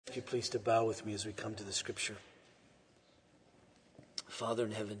If you please to bow with me as we come to the scripture. Father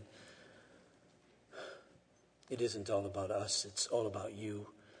in heaven, it isn't all about us, it's all about you.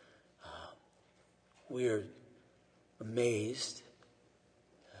 We are amazed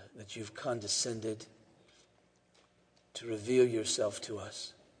that you've condescended to reveal yourself to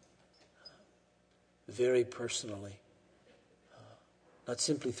us very personally, not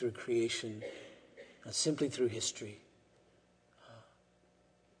simply through creation, not simply through history,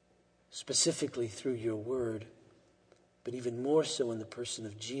 specifically through your word, but even more so in the person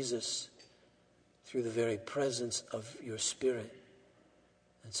of Jesus, through the very presence of your Spirit.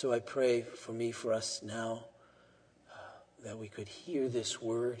 And so I pray for us now, that we could hear this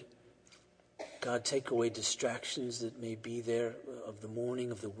word. God, take away distractions that may be there of the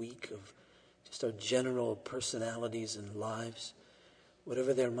morning, of the week, of just our general personalities and lives.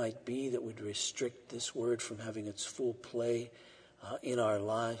 Whatever there might be that would restrict this word from having its full play in our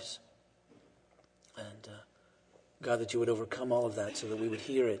lives. And God, that you would overcome all of that so that we would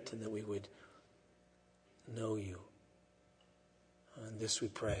hear it and that we would know you. And this we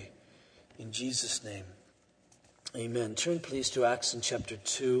pray in Jesus' name. Amen. Turn please to Acts in chapter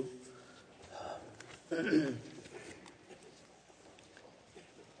 2. I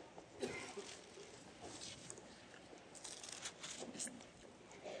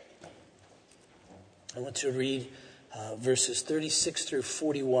want to read verses 36 through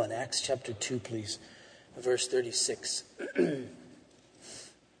 41. Acts chapter 2, please. Verse 36.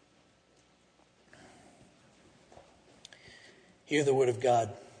 Hear the word of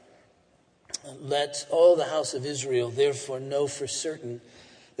God. Let all the house of Israel therefore know for certain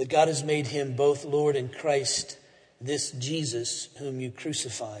that God has made him both Lord and Christ, this Jesus whom you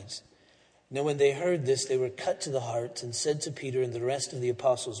crucified. Now when they heard this, they were cut to the heart and said to Peter and the rest of the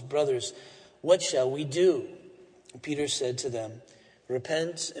apostles, Brothers, what shall we do? Peter said to them,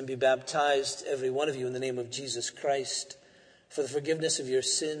 Repent and be baptized, every one of you, in the name of Jesus Christ, for the forgiveness of your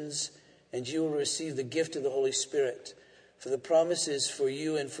sins, and you will receive the gift of the Holy Spirit. For the promise is for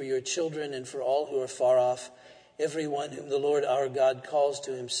you and for your children and for all who are far off, everyone whom the Lord our God calls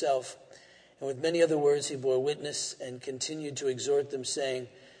to himself. And with many other words he bore witness and continued to exhort them, saying,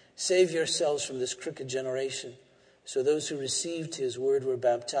 Save yourselves from this crooked generation. So those who received his word were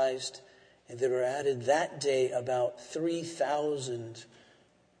baptized, and there were added that day about 3,000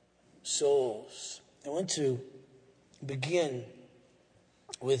 souls. I want to begin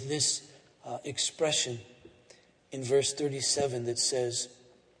with this expression in verse 37 that says,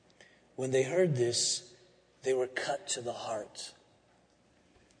 when they heard this, they were cut to the heart.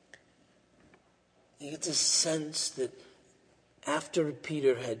 You get this sense that after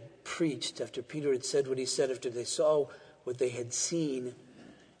Peter had preached, after Peter had said what he said, after they saw what they had seen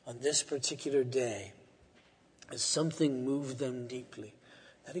on this particular day, as something moved them deeply.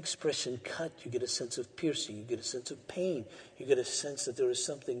 That expression, cut, you get a sense of piercing, you get a sense of pain, you get a sense that there was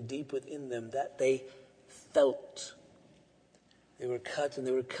something deep within them that they felt. They were cut, and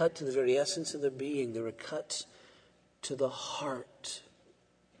they were cut to the very essence of their being. They were cut to the heart.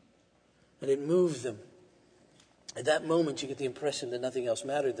 And it moved them. At that moment, you get the impression that nothing else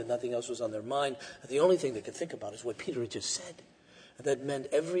mattered, that nothing else was on their mind. That the only thing they could think about is what Peter had just said. And that meant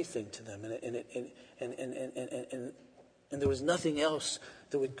everything to them. And there was nothing else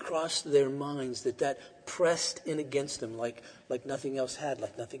that would cross their minds that pressed in against them like nothing else had,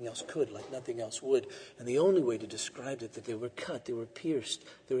 like nothing else could, like nothing else would. And the only way to describe it, that they were cut, they were pierced,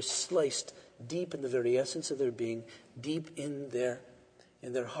 they were sliced deep in the very essence of their being, deep in their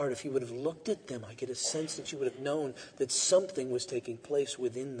heart. If you would have looked at them, I get a sense that you would have known that something was taking place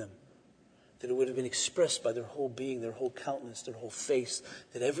within them. That it would have been expressed by their whole being, their whole countenance, their whole face,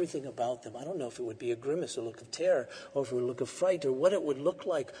 that everything about them, I don't know if it would be a grimace, a look of terror, or if it would look of fright, or what it would look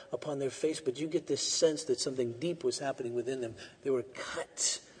like upon their face, but you get this sense that something deep was happening within them. They were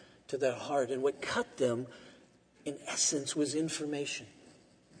cut to their heart, and what cut them, in essence, was information.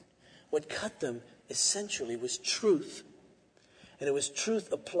 What cut them, essentially, was truth. And it was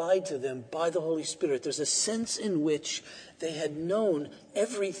truth applied to them by the Holy Spirit. There's a sense in which they had known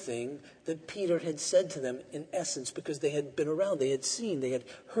everything that Peter had said to them, in essence, because they had been around, they had seen, they had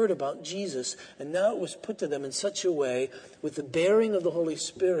heard about Jesus. And now it was put to them in such a way, with the bearing of the Holy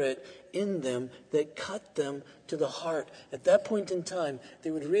Spirit in them, that cut them to the heart. At that point in time, they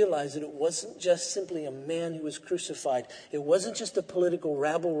would realize that it wasn't just simply a man who was crucified. It wasn't just a political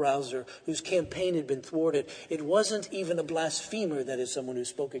rabble-rouser whose campaign had been thwarted. It wasn't even a blasphemer, that is, someone who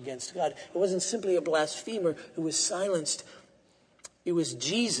spoke against God. It wasn't simply a blasphemer who was silenced. It was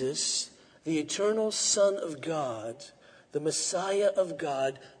Jesus, the eternal Son of God, the Messiah of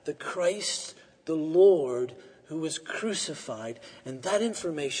God, the Christ, the Lord, who was crucified. And that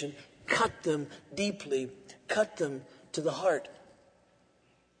information cut them deeply, cut them to the heart.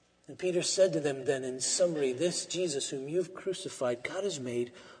 And Peter said to them then, in summary, this Jesus whom you've crucified, God has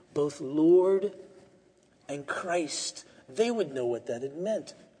made both Lord and Christ. They would know what that had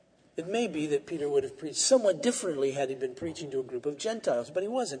meant. It may be that Peter would have preached somewhat differently had he been preaching to a group of Gentiles, but he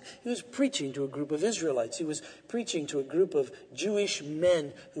wasn't. He was preaching to a group of Israelites. He was preaching to a group of Jewish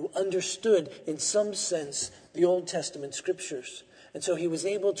men who understood, in some sense, the Old Testament scriptures. And so he was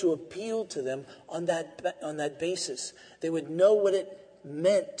able to appeal to them on that basis. They would know what it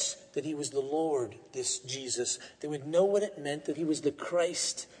meant that he was the Lord, this Jesus. They would know what it meant that he was the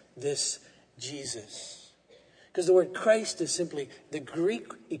Christ, this Jesus. Because the word Christ is simply the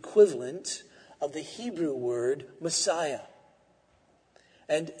Greek equivalent of the Hebrew word Messiah.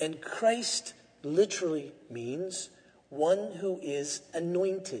 And Christ literally means one who is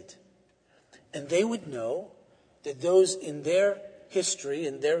anointed. And they would know that those in their history,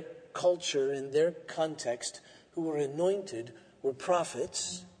 in their culture, in their context, who were anointed were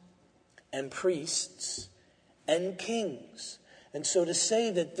prophets and priests and kings. And so to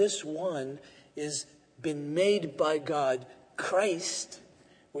say that this one is been made by God Christ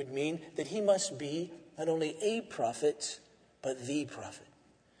would mean that he must be not only a prophet, but the prophet.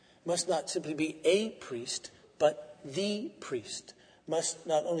 Must not simply be a priest, but the priest. Must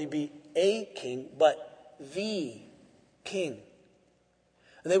not only be a king, but the king.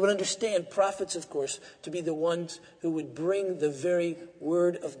 And they would understand prophets, of course, to be the ones who would bring the very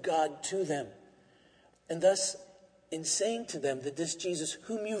word of God to them. And thus, in saying to them that this Jesus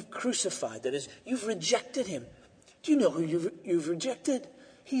whom you've crucified, that is, you've rejected him. Do you know who you've rejected?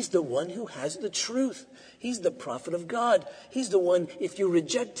 He's the one who has the truth. He's the prophet of God. He's the one, if you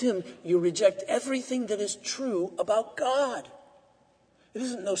reject him, you reject everything that is true about God. It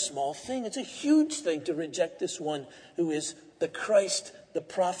isn't no small thing. It's a huge thing to reject this one who is the Christ, the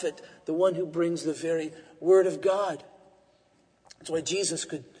prophet, the one who brings the very word of God. That's why Jesus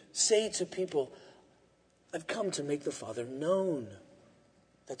could say to people, I've come to make the Father known.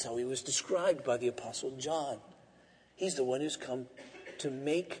 That's how he was described by the Apostle John. He's the one who's come to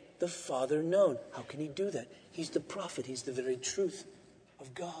make the Father known. How can he do that? He's the prophet. He's the very truth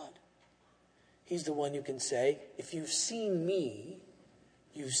of God. He's the one who can say, if you've seen me,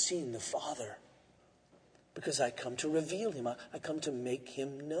 you've seen the Father. Because I come to reveal him. I come to make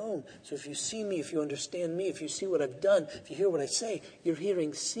him known. So if you see me, if you understand me, if you see what I've done, if you hear what I say, you're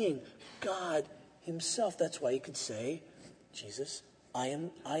seeing God himself. That's why he could say, Jesus, I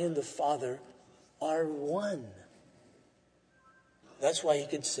and the Father are one. That's why he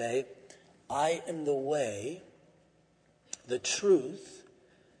could say, I am the way, the truth,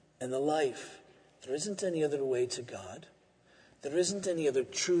 and the life. There isn't any other way to God. There isn't any other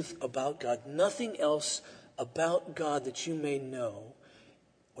truth about God. Nothing else about God that you may know,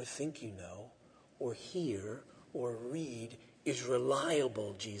 or think you know, or hear, or read is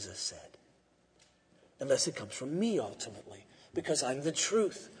reliable, Jesus said. Unless it comes from me ultimately, because I'm the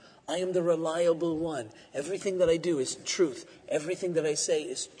truth. I am the reliable one. Everything that I do is truth. Everything that I say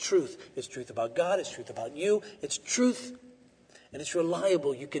is truth. It's truth about God. It's truth about you. It's truth. And it's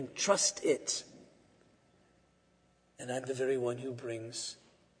reliable. You can trust it. And I'm the very one who brings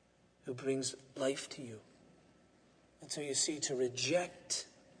life to you. And so you see, to reject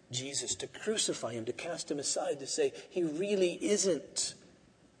Jesus, to crucify him, to cast him aside, to say he really isn't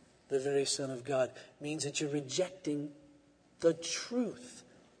the very Son of God, means that you're rejecting the truth,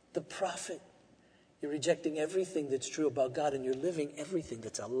 the prophet. You're rejecting everything that's true about God, and you're living everything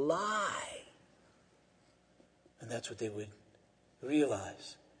that's a lie. And that's what they would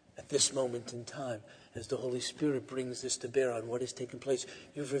realize at this moment in time, as the Holy Spirit brings this to bear on what has taken place.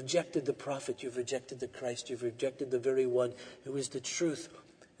 You've rejected the prophet, you've rejected the Christ, you've rejected the very one who is the truth,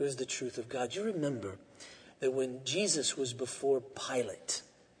 who is the truth of God. You remember that when Jesus was before Pilate,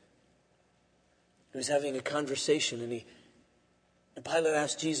 he was having a conversation, and Pilate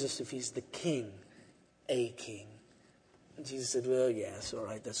asked Jesus if he's the king, a king. And Jesus said, well, yes, all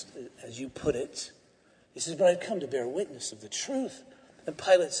right, that's as you put it. He says, but I've come to bear witness of the truth. And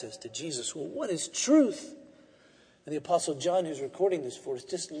Pilate says to Jesus, well, what is truth? And the Apostle John, who's recording this for us,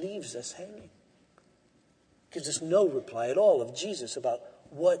 just leaves us hanging. Gives us no reply at all of Jesus about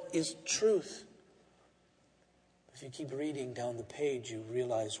what is truth. If you keep reading down the page, you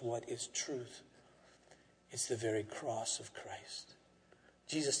realize what is truth. It's the very cross of Christ.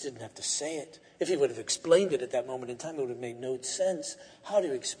 Jesus didn't have to say it. If he would have explained it at that moment in time, it would have made no sense. How do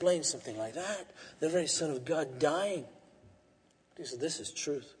you explain something like that? The very Son of God dying. He said, this is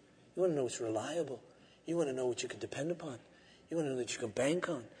truth. You want to know what's reliable. You want to know what you can depend upon. You want to know that you can bank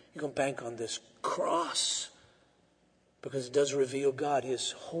on. You can bank on this cross because it does reveal God,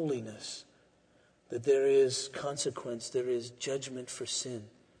 his holiness, that there is consequence, there is judgment for sin,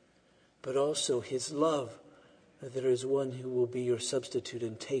 but also his love, that there is one who will be your substitute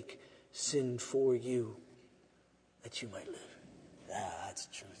and take sin for you, that you might live. That's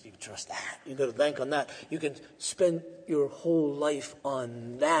the truth. You can trust that. You got to bank on that. You can spend your whole life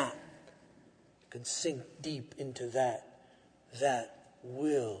on that. You can sink deep into that. That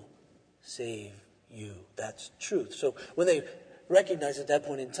will save you. That's truth. So when they recognized at that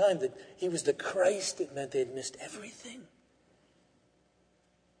point in time that he was the Christ, it meant they had missed everything.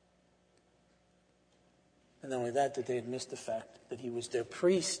 And not only that they had missed the fact that he was their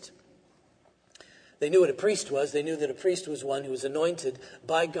priest. They knew what a priest was. They knew that a priest was one who was anointed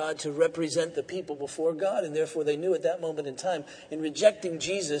by God to represent the people before God. And therefore they knew at that moment in time, in rejecting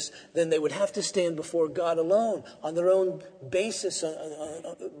Jesus, then they would have to stand before God alone, on their own basis,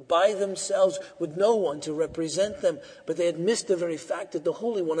 by themselves, with no one to represent them. But they had missed the very fact that the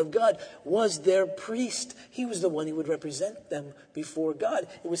Holy One of God was their priest. He was the one who would represent them before God.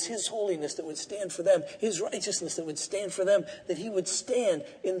 It was his holiness that would stand for them, his righteousness that would stand for them, that he would stand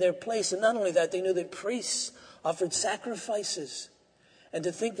in their place. And not only that, they knew that priests offered sacrifices. And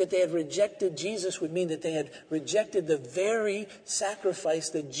to think that they had rejected Jesus would mean that they had rejected the very sacrifice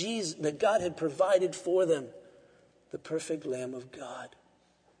that God had provided for them, the perfect Lamb of God,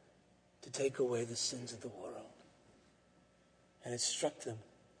 to take away the sins of the world. And it struck them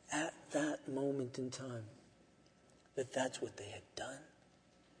at that moment in time that that's what they had done.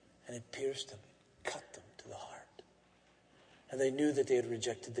 And it pierced them, cut them to the heart. And they knew that they had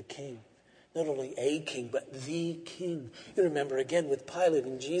rejected the King. Not only a king, but the king. You remember again with Pilate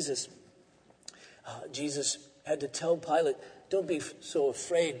and Jesus. Jesus had to tell Pilate, don't be so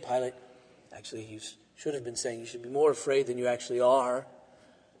afraid, Pilate. Actually, he should have been saying you should be more afraid than you actually are.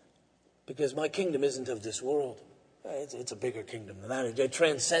 Because my kingdom isn't of this world. It's a bigger kingdom than that. It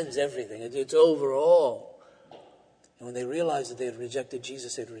transcends everything. It's over all. And when they realized that they had rejected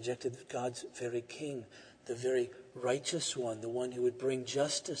Jesus, they had rejected God's very king, the very righteous one, the one who would bring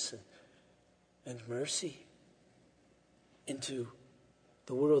justice and mercy into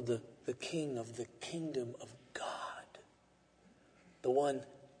the world, the king of the kingdom of God, the one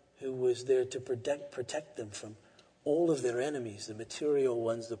who was there to protect them from all of their enemies, the material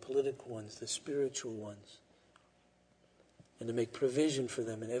ones, the political ones, the spiritual ones, and to make provision for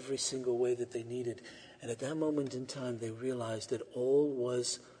them in every single way that they needed. And at that moment in time, they realized that all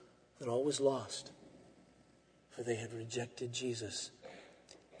was lost, for they had rejected Jesus.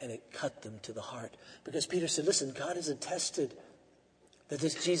 And it cut them to the heart. Because Peter said, listen, God has attested that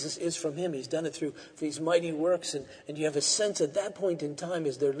this Jesus is from him. He's done it through these mighty works. And you have a sense at that point in time,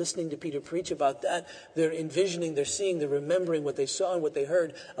 as they're listening to Peter preach about that, they're envisioning, they're seeing, they're remembering what they saw and what they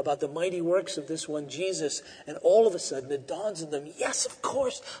heard about the mighty works of this one Jesus. And all of a sudden it dawns on them, yes, of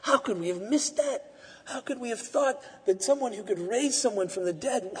course. How could we have missed that? How could we have thought that someone who could raise someone from the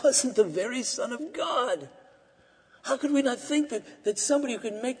dead wasn't the very Son of God? How could we not think that somebody who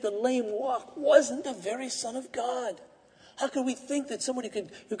could make the lame walk wasn't the very Son of God? How could we think that somebody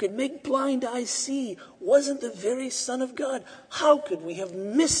who could make blind eyes see wasn't the very Son of God? How could we have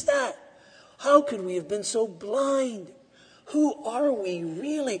missed that? How could we have been so blind? Who are we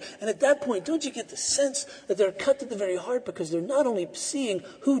really? And at that point, don't you get the sense that they're cut to the very heart, because they're not only seeing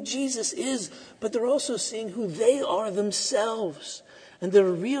who Jesus is, but they're also seeing who they are themselves. And they're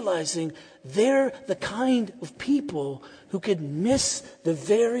realizing they're the kind of people who could miss the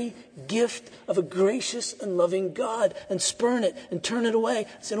very gift of a gracious and loving God and spurn it and turn it away.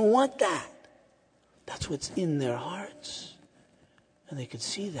 They don't want that. That's what's in their hearts. And they could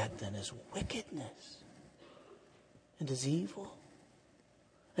see that then as wickedness and as evil.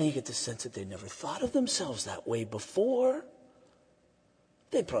 And you get the sense that they never thought of themselves that way before.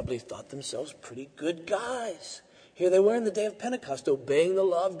 They probably thought themselves pretty good guys. Here they were in the day of Pentecost, obeying the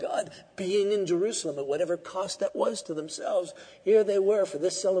law of God, being in Jerusalem at whatever cost that was to themselves. Here they were for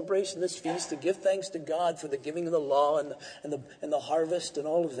this celebration, this feast, to give thanks to God for the giving of the law and the harvest and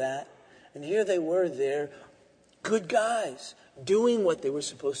all of that. And here they were there, good guys, doing what they were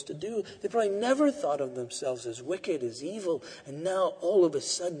supposed to do. They probably never thought of themselves as wicked, as evil. And now all of a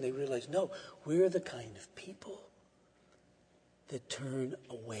sudden they realize, no, we're the kind of people that turn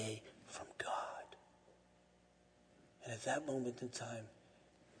away from God. And at that moment in time,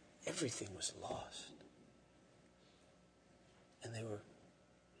 everything was lost. And they were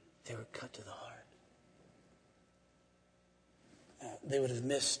cut to the heart. They would have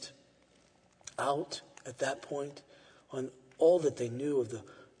missed out at that point on all that they knew of the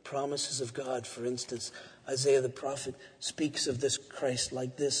promises of God. For instance, Isaiah the prophet speaks of this Christ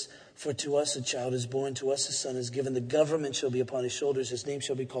like this: For to us a child is born, to us a son is given. The government shall be upon his shoulders. His name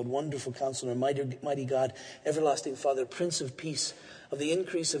shall be called Wonderful Counselor, Mighty God, Everlasting Father, Prince of Peace. Of the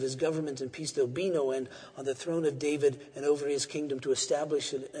increase of his government and peace there will be no end on the throne of David and over his kingdom, to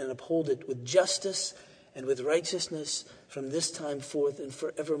establish it and uphold it with justice and with righteousness from this time forth and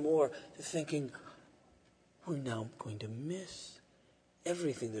forevermore. They're thinking, we're now going to miss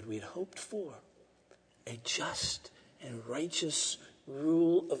everything that we had hoped for. A just and righteous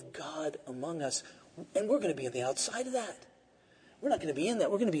rule of God among us. And we're going to be on the outside of that. We're not going to be in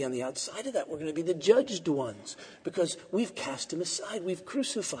that. We're going to be on the outside of that. We're going to be the judged ones because we've cast him aside. We've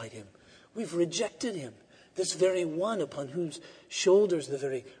crucified him. We've rejected him. This very one upon whose shoulders the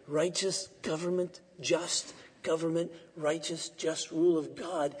very righteous government, just government, righteous, just rule of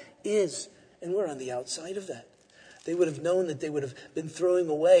God is. And we're on the outside of that. They would have known that they would have been throwing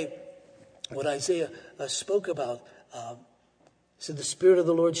away what Isaiah spoke about. Said, the Spirit of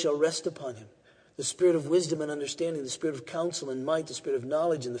the Lord shall rest upon him. The Spirit of wisdom and understanding, the Spirit of counsel and might, the Spirit of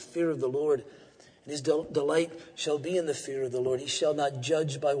knowledge and the fear of the Lord. And his delight shall be in the fear of the Lord. He shall not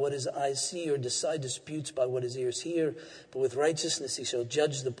judge by what his eyes see or decide disputes by what his ears hear. But with righteousness he shall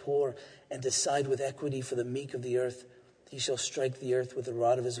judge the poor and decide with equity for the meek of the earth. He shall strike the earth with the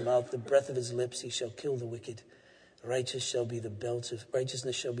rod of his mouth. The breath of his lips he shall kill the wicked. Righteousness shall be the belt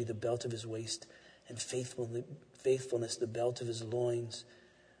of his waist, and faithfulness the belt of his loins.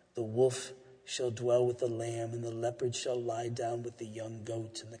 The wolf shall dwell with the lamb, and the leopard shall lie down with the young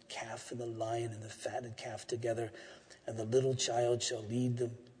goat, and the calf and the lion and the fatted calf together, and the little child shall lead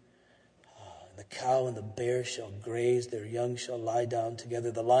them. And the cow and the bear shall graze, their young shall lie down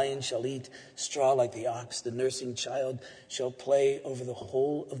together. The lion shall eat straw like the ox, the nursing child shall play over the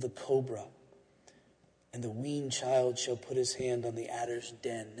hole of the cobra, and the weaned child shall put his hand on the adder's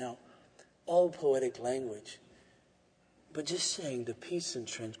den. Now, all poetic language, but just saying the peace and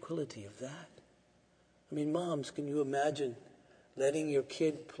tranquility of that. I mean, moms, can you imagine letting your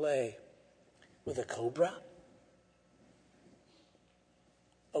kid play with a cobra?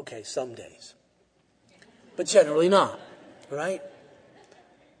 Okay, some days. But generally not, right?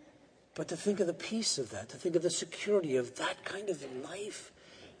 But to think of the peace of that, to think of the security of that kind of life,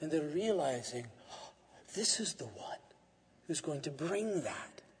 and then realizing, this is the one who's going to bring that.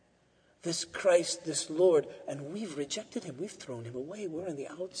 This Christ, this Lord, and we've rejected him. We've thrown him away. We're on the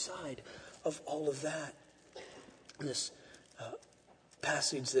outside of all of that. This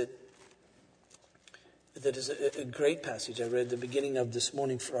passage that is a great passage I read at the beginning of this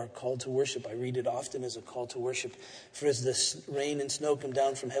morning for our call to worship. I read it often as a call to worship. For as the rain and snow come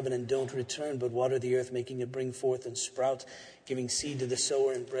down from heaven and don't return, but water the earth, making it bring forth and sprout, giving seed to the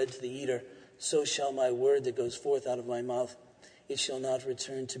sower and bread to the eater, so shall my word that goes forth out of my mouth. It shall not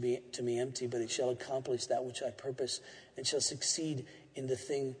return to me empty, but it shall accomplish that which I purpose, and shall succeed in the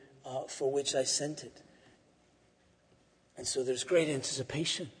thing for which I sent it. And so there's great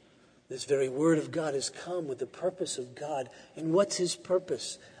anticipation. This very word of God has come with the purpose of God. And what's his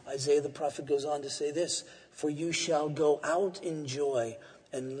purpose? Isaiah the prophet goes on to say this, for you shall go out in joy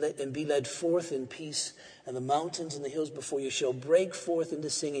and be led forth in peace, and the mountains and the hills before you shall break forth into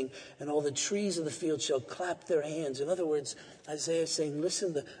singing, and all the trees of the field shall clap their hands. In other words, Isaiah is saying,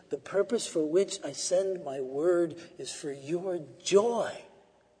 listen, the purpose for which I send my word is for your joy.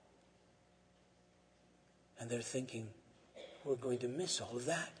 And they're thinking, we're going to miss all of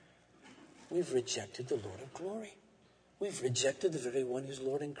that. We've rejected the Lord of glory. We've rejected the very one who's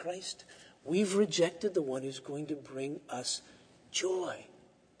Lord in Christ. We've rejected the one who's going to bring us joy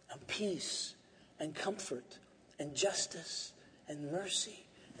and peace and comfort and justice and mercy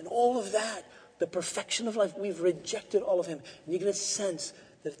and all of that, the perfection of life. We've rejected all of him. And you're going to sense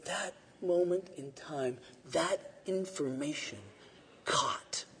that that moment in time, that information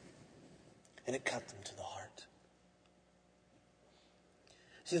caught. And it cut them to the heart.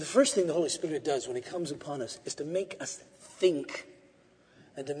 See, the first thing the Holy Spirit does when he comes upon us is to make us think.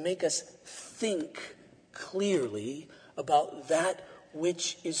 And to make us think clearly about that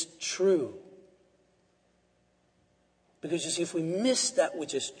which is true. Because you see, if we miss that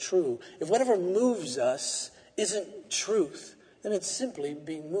which is true, if whatever moves us isn't truth, then it's simply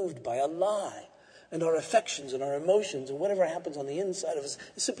being moved by a lie. And our affections and our emotions and whatever happens on the inside of us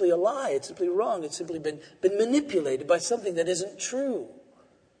is simply a lie. It's simply wrong. It's simply been manipulated by something that isn't true.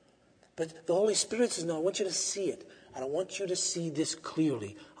 But the Holy Spirit says, no, I want you to see it. And I want you to see this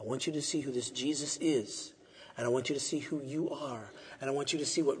clearly. I want you to see who this Jesus is. And I want you to see who you are. And I want you to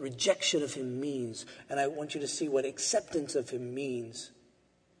see what rejection of him means. And I want you to see what acceptance of him means.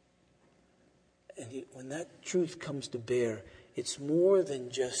 And when that truth comes to bear, it's more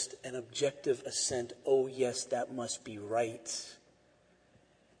than just an objective assent. Oh, yes, that must be right.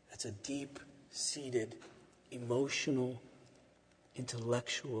 It's a deep-seated, emotional,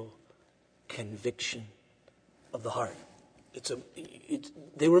 intellectual conviction of the heart.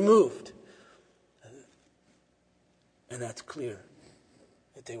 They were moved. And that's clear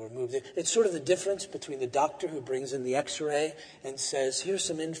that they were moved. It's sort of the difference between the doctor who brings in the x-ray and says, here's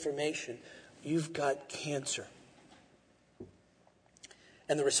some information. You've got cancer.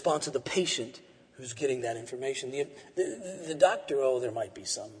 And the response of the patient who's getting that information. The doctor, there might be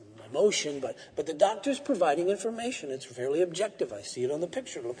some emotion, but the doctor's providing information. It's fairly objective. I see it on the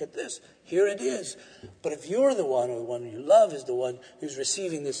picture. Look at this. Here it is. But if you're the one, or the one you love is the one who's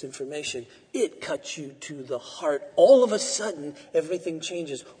receiving this information, it cuts you to the heart. All of a sudden, everything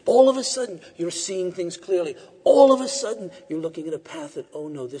changes. All of a sudden, you're seeing things clearly. All of a sudden, you're looking at a path that, oh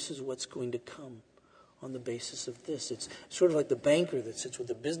no, this is what's going to come on the basis of this. It's sort of like the banker that sits with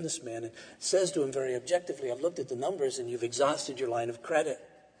the businessman and says to him very objectively, I've looked at the numbers and you've exhausted your line of credit.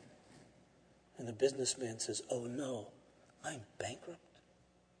 And the businessman says, oh no, I'm bankrupt.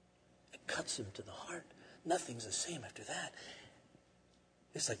 It cuts him to the heart. Nothing's the same after that.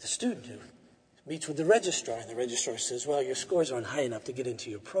 It's like the student who meets with the registrar, and the registrar says, well, your scores aren't high enough to get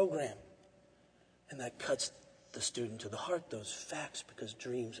into your program. And that cuts the student to the heart, those facts, because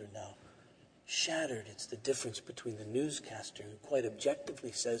dreams are now shattered. It's the difference between the newscaster who quite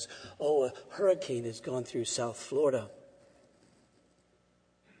objectively says, oh, a hurricane has gone through South Florida.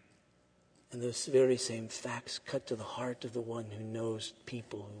 And those very same facts cut to the heart of the one who knows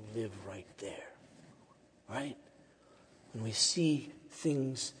people who live right there. Right? When we see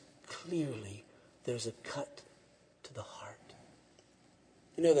things clearly, there's a cut to the heart.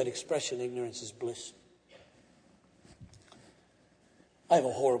 You know that expression, ignorance is bliss? I have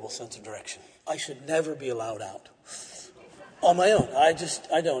a horrible sense of direction. I should never be allowed out on my own.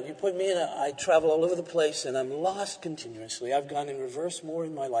 I don't. You put me in I travel all over the place and I'm lost continuously. I've gone in reverse more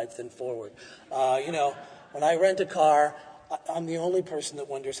in my life than forward. When I rent a car, I'm the only person that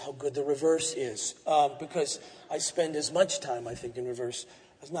wonders how good the reverse is. Because I spend as much time, I think, in reverse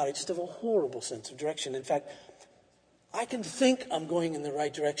as not. I just have a horrible sense of direction. In fact, I can think I'm going in the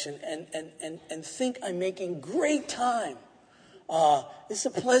right direction and think I'm making great time. It's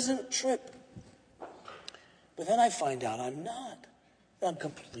a pleasant trip. But then I find out I'm not. I'm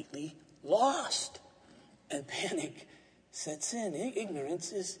completely lost. And panic sets in.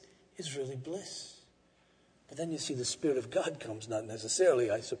 Ignorance is really bliss. But then you see the Spirit of God comes, not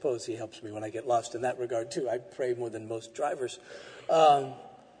necessarily. I suppose He helps me when I get lost in that regard too. I pray more than most drivers. But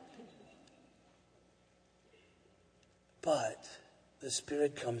the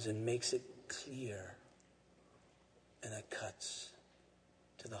Spirit comes and makes it clear. And it cuts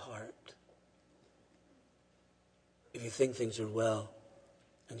to the heart. If you think things are well,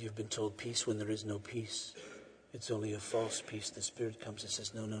 and you've been told peace when there is no peace, it's only a false peace. The Spirit comes and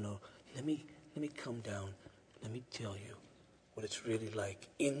says, no. Let me come down. Let me tell you what it's really like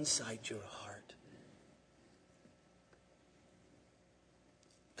inside your heart.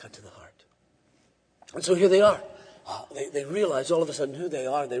 Cut to the heart. And so here they are. They realize all of a sudden who they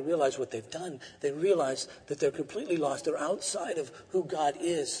are. They realize what they've done. They realize that they're completely lost. They're outside of who God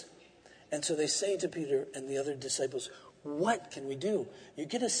is. And so they say to Peter and the other disciples, what can we do? You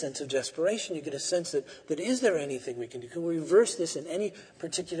get a sense of desperation. You get a sense that is there anything we can do? Can we reverse this in any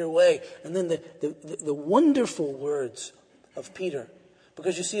particular way? And then the wonderful words of Peter.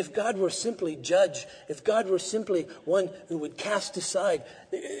 Because you see, if God were simply judge, if God were simply one who would cast aside,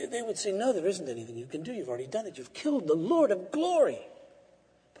 they would say, no, there isn't anything you can do. You've already done it. You've killed the Lord of glory.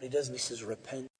 But He doesn't. He says, repent.